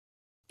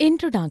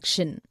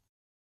Introduction.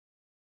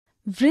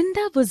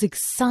 Vrinda was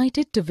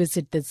excited to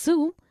visit the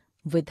zoo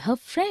with her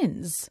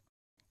friends.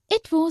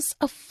 It was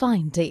a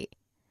fine day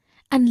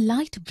and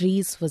light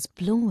breeze was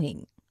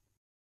blowing.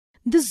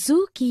 The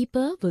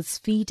zookeeper was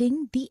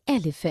feeding the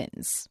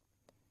elephants.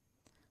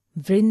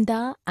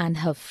 Vrinda and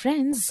her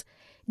friends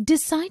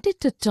decided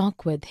to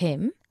talk with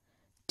him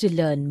to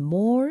learn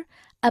more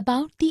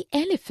about the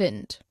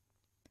elephant.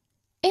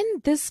 In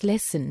this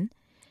lesson,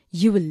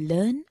 you will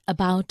learn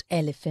about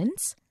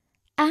elephants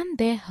and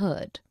their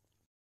herd.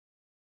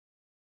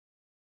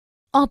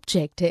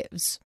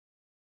 Objectives.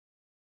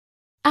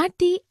 At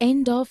the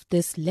end of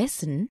this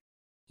lesson,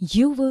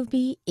 you will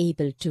be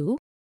able to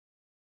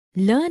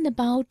learn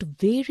about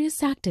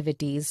various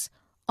activities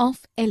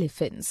of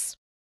elephants,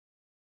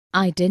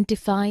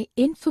 identify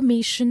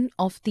information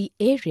of the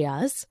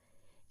areas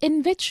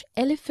in which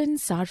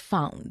elephants are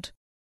found,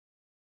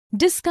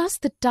 discuss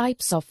the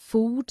types of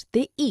food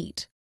they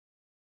eat,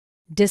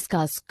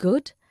 discuss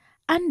good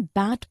and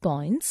bad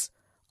points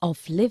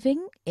of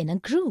living in a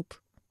group.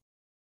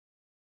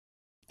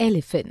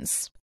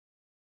 Elephants.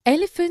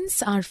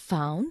 Elephants are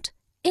found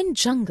in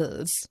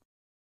jungles.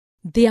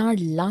 They are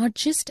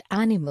largest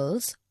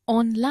animals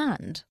on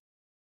land.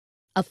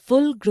 A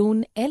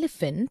full-grown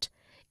elephant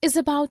is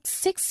about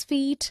 6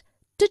 feet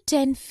to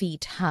 10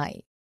 feet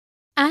high.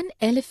 An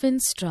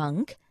elephant's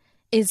trunk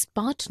is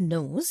part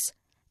nose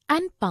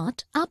and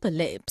part upper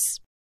lips.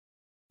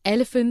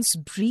 Elephants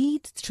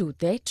breathe through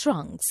their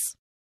trunks.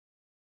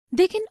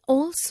 They can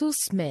also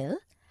smell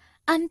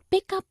and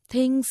pick up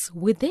things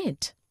with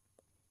it,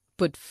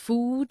 put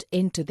food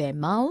into their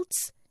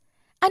mouths,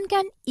 and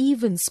can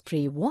even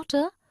spray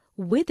water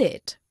with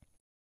it.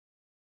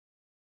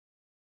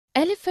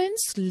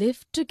 Elephants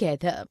live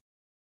together.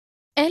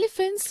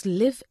 Elephants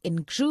live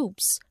in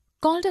groups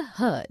called a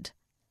herd.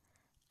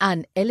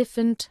 An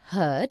elephant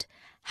herd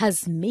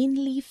has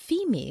mainly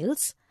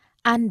females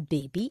and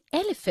baby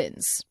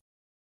elephants.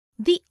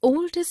 The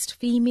oldest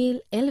female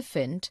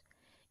elephant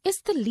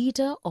is the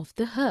leader of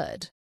the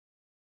herd.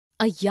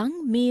 A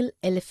young male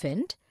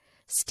elephant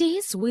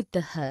stays with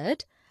the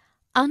herd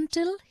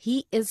until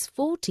he is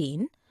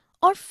 14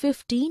 or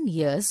 15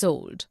 years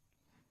old.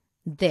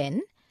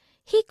 Then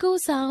he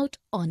goes out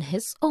on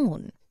his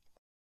own.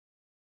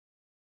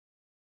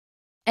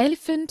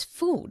 Elephant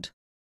food.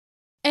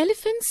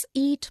 Elephants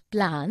eat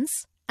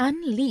plants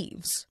and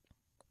leaves.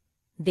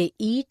 They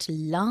eat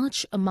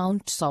large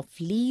amounts of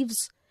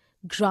leaves,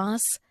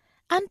 grass,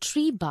 and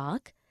tree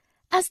bark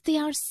as they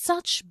are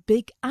such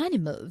big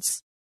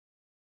animals.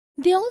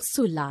 They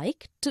also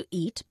like to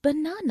eat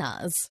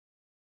bananas.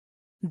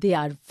 They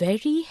are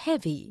very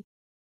heavy.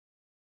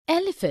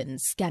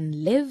 Elephants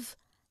can live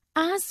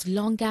as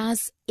long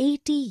as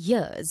 80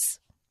 years.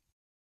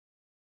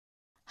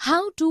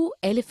 How do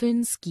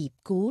elephants keep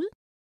cool?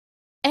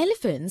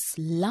 Elephants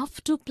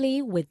love to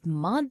play with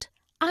mud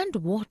and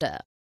water.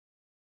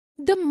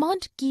 The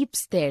mud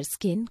keeps their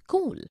skin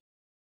cool.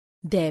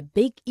 Their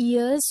big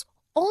ears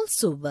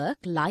also work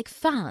like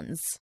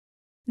fans.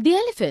 The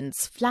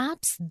elephants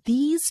flaps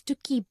these to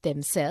keep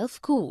themselves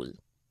cool.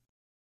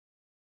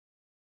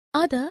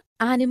 Other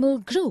animal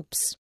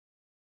groups.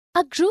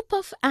 A group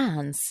of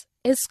ants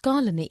is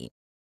colony.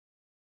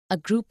 A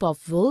group of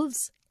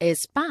wolves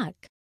is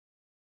pack.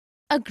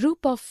 A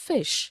group of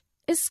fish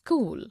is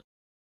school.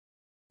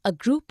 A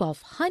group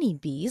of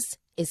honeybees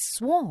is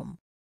swarm.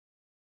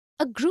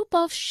 A group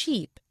of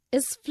sheep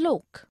is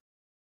flock.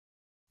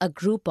 A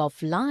group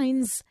of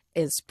lions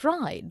is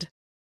pride.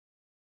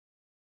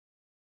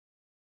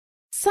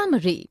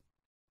 Summary.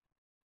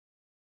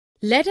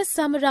 Let us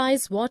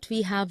summarize what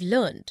we have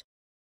learned.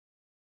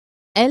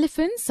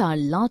 Elephants are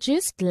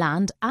largest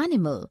land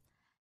animal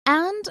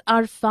and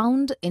are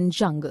found in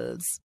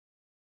jungles.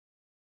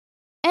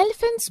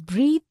 Elephants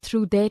breathe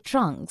through their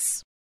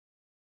trunks.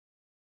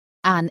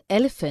 An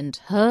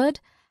elephant herd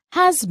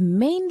has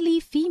mainly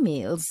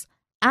females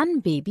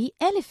and baby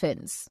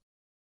elephants.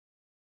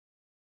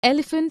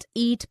 Elephants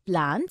eat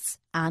plants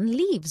and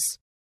leaves.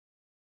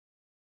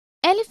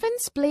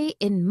 Elephants play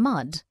in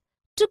mud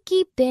to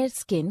keep their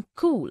skin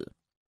cool.